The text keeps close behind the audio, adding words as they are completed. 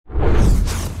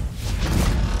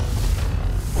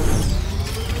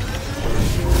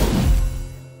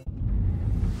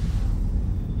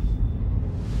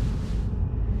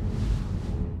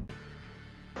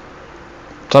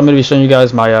So I'm going to be showing you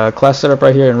guys my class setup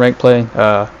right here in rank play.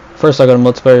 First I'll go to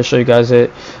multiplayer to show you guys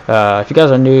it. If you guys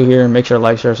are new here, make sure to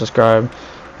like, share, subscribe,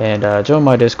 and join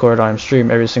my Discord. I'm stream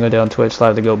every single day on Twitch,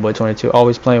 live the GoatBoy22,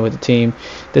 always playing with the team.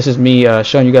 This is me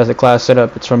showing you guys the class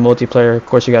setup. It's from multiplayer. Of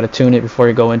course, you got to tune it before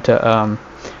you go into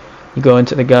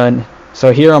the gun.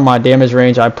 So here on my damage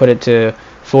range, I put it to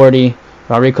 40.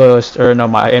 My recoil,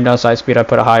 my aim down sight speed, I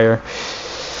put it higher.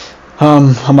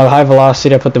 On my high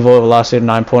velocity, I put the bullet velocity to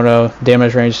 9.0,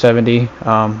 damage range 70.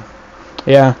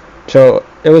 Yeah, so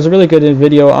it was a really good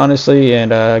video, honestly,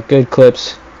 and good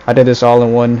clips. I did this all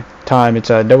in one time. It's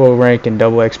a double rank and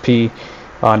double XP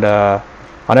on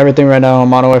everything right now on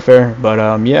Modern Warfare. But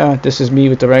yeah, this is me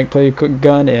with the rank play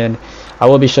gun, and I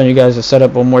will be showing you guys the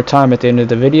setup one more time at the end of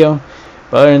the video.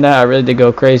 But other than that, I really did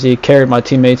go crazy. Carried my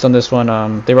teammates on this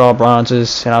one. They were all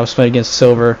bronzes, and I was playing against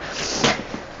silver.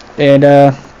 And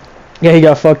yeah, he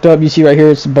got fucked up. You see right here,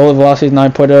 it's the bullet velocity is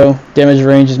 9.0, damage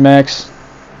range is max.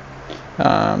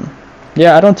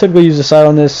 Yeah, I don't typically use the sight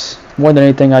on this. More than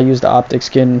anything, I use the optic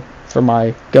skin for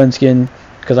my gun skin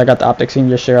because I got the optic skin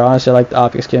just share. Honestly, I like the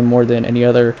optic skin more than any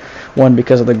other one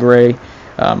because of the gray.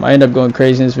 I end up going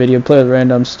crazy in this video. Play with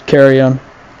randoms, carry them,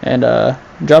 and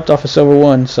dropped off a silver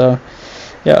one. So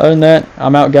yeah, other than that,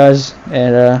 I'm out, guys,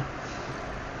 and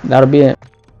that'll be it.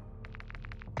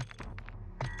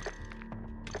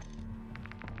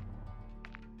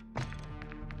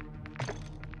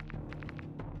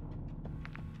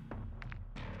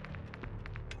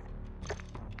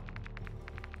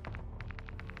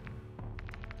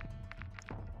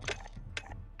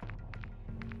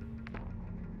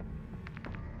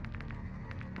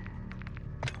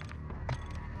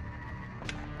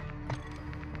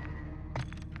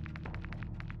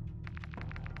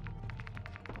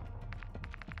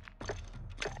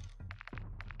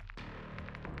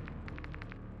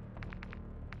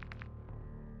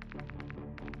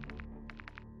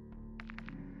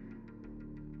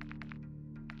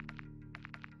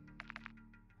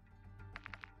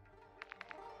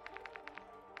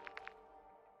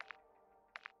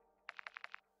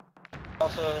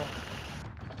 Also,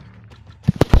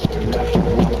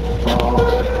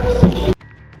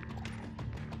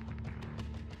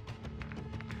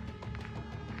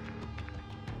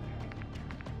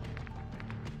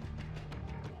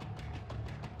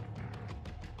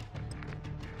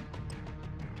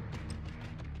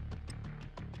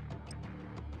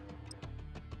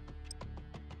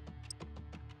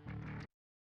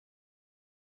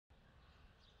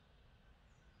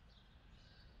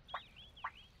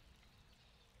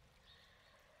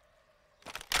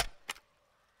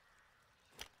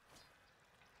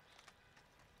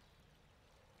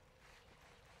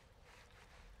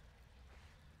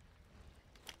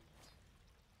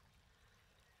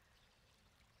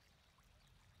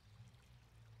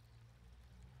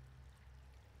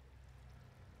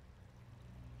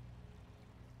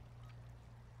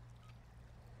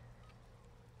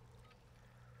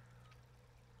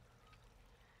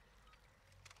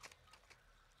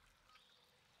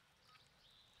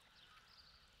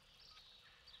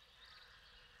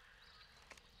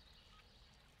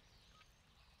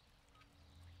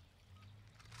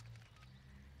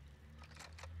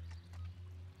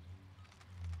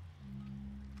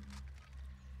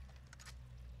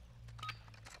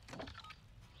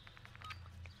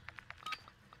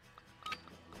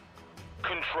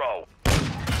 control.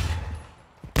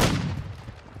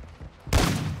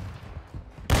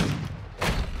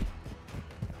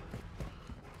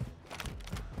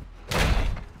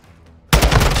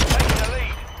 Taking the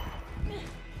lead.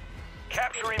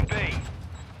 Capturing B.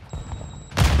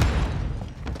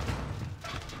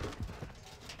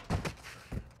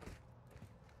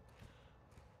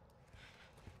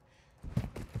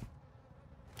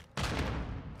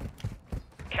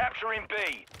 Capturing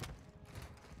B.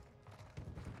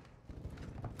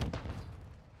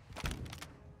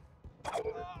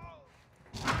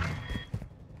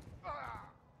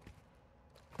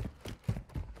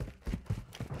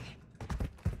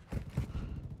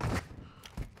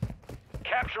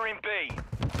 Capturing B.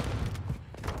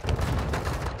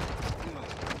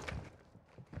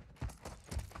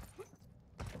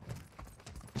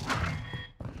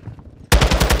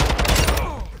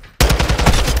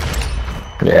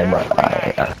 Yeah, but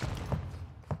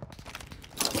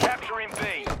Capturing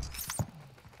B.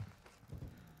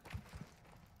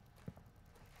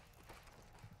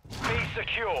 B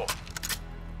secure.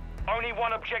 Only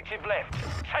one objective left.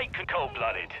 Take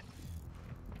cold-blooded.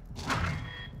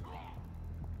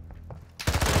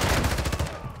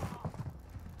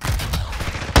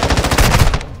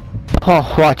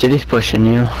 Oh, watch it, he's pushing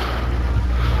you.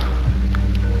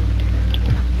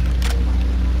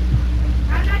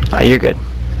 You're good.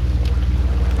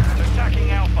 Attacking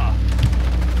Alpha.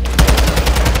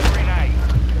 Capturing A.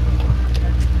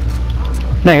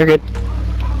 No, you're good.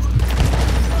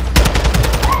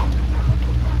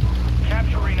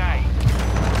 Capturing A.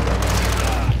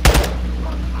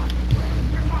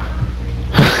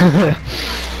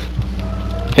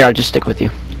 Here, I'll just stick with you.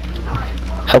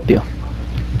 Help you.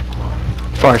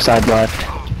 Far side left.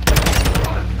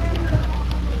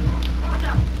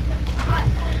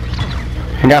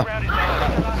 Here you go. Round is over.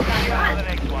 On to the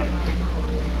next one.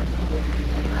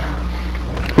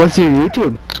 What's your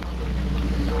YouTube?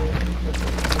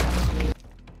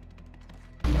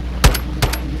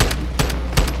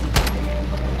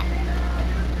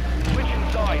 Switching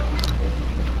sides.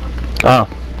 Oh,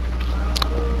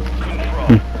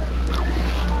 Control.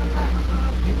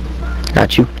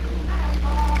 got you.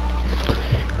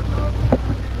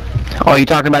 Oh, you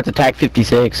talking about the TAC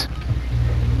 56?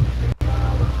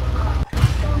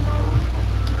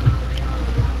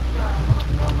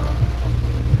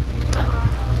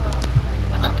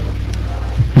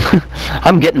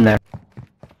 I'm getting there.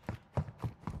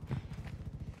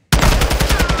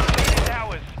 It's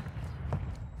ours.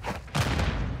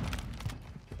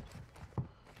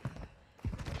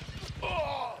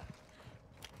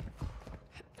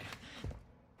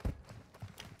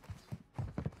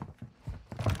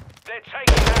 They're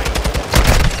taking A.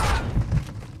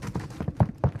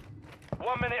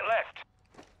 1 minute left.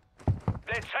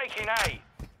 They're taking A.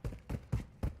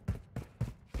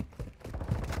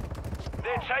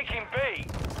 They're taking B.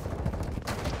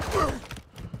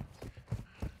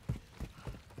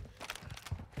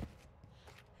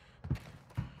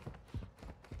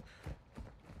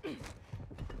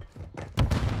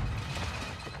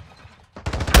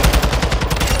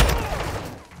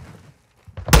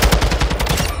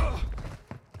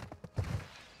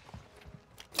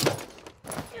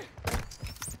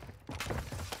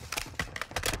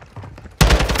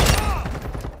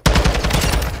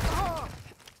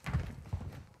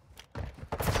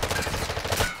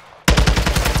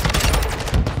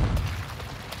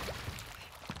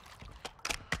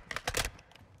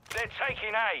 They're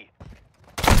taking A.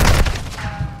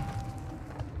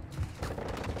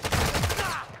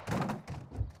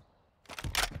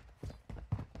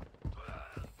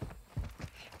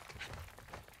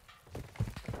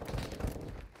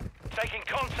 Taking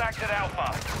contact at Alpha.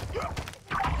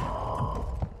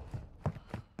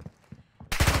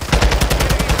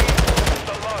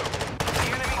 Below. The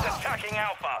enemy's attacking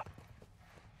Alpha.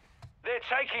 They're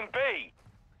taking B.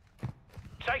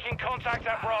 Taking contact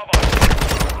at Bravo.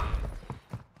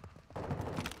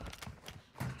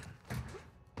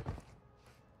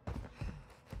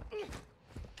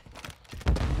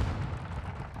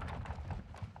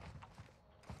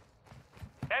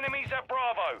 Enemies at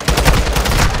Bravo.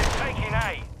 They're taking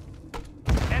A.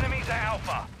 Enemies at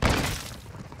Alpha.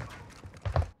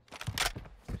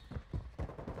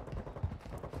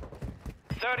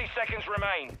 "30 seconds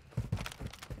remain.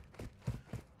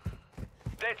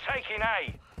 They're taking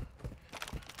A.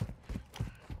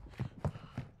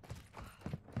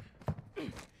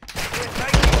 They're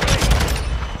taking B.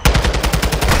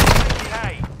 Taking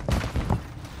A.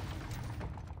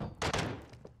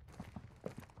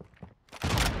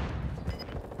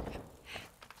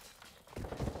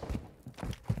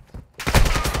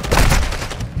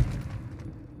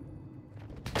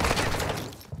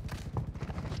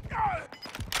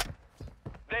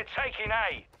 They're taking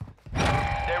A.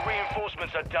 Their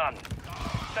reinforcements are done.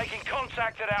 Taking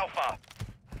contact at Alpha.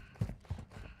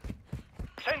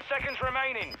 10 seconds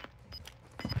remaining.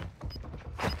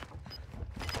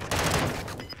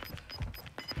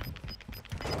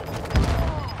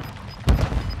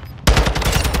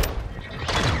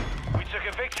 We took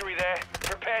a victory there.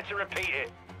 Prepare to repeat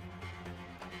it.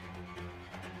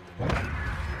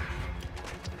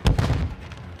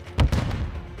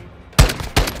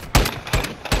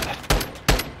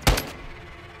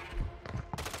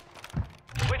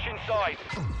 Switch inside.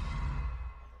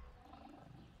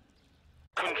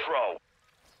 Control.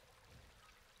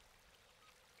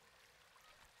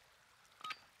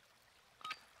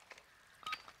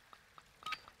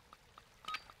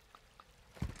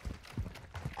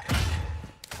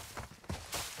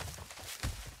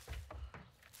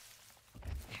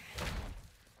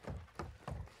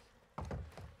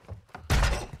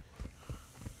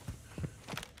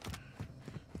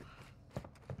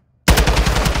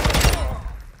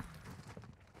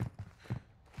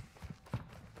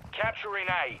 Capturing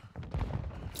A.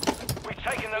 We've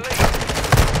taken the lead.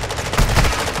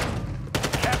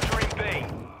 Capturing B.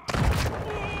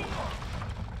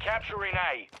 Capturing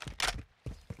A.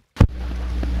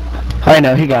 I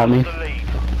know, he got me. The lead.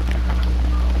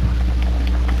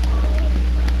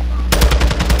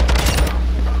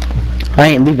 I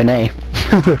ain't leaving A.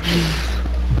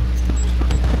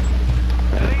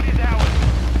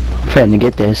 Trying to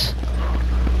get this.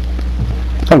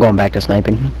 I'm going back to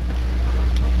sniping.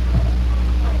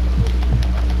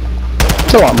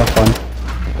 It's a lot more fun.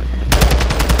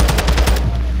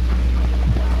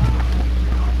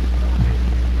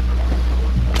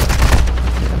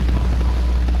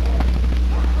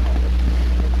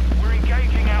 We're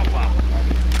engaging Alpha.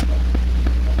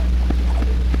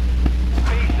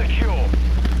 Be secure.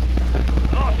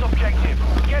 Last objective.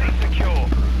 Get it secure.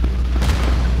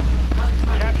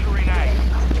 Capturing A.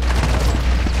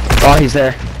 Oh, he's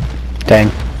there.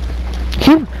 Dang.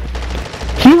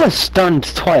 He was stunned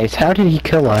twice. How did he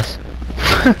kill us?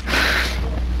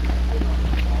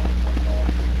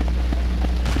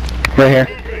 Right here.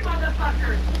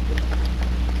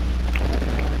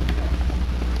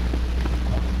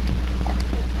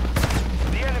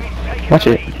 The enemy's taking Watch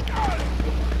the it. lead.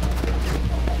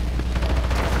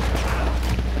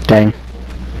 Dang.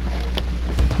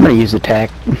 I'm gonna use attack.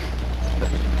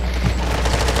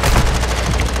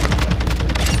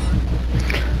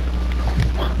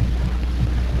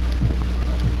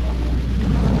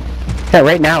 Yeah,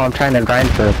 right now I'm trying to grind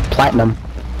for platinum.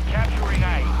 Capturing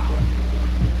A.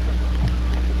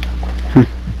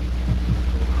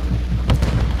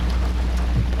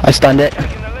 I stunned it.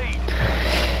 Taking the lead.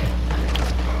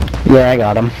 Yeah, I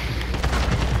got him.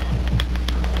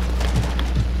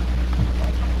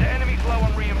 The enemy's low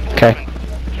on reinforcements. Okay.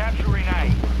 Capturing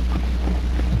A.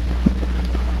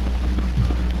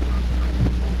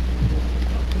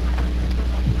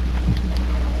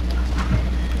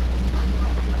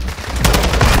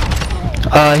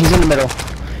 He's in the middle.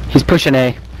 He's pushing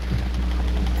A.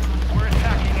 We're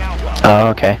attacking Alpha. Oh,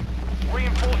 okay.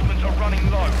 Reinforcements are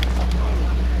running low.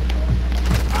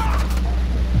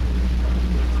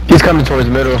 He's coming towards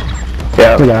the middle.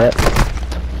 Yeah, we got it.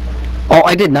 Oh,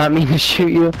 I did not mean to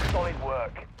shoot you.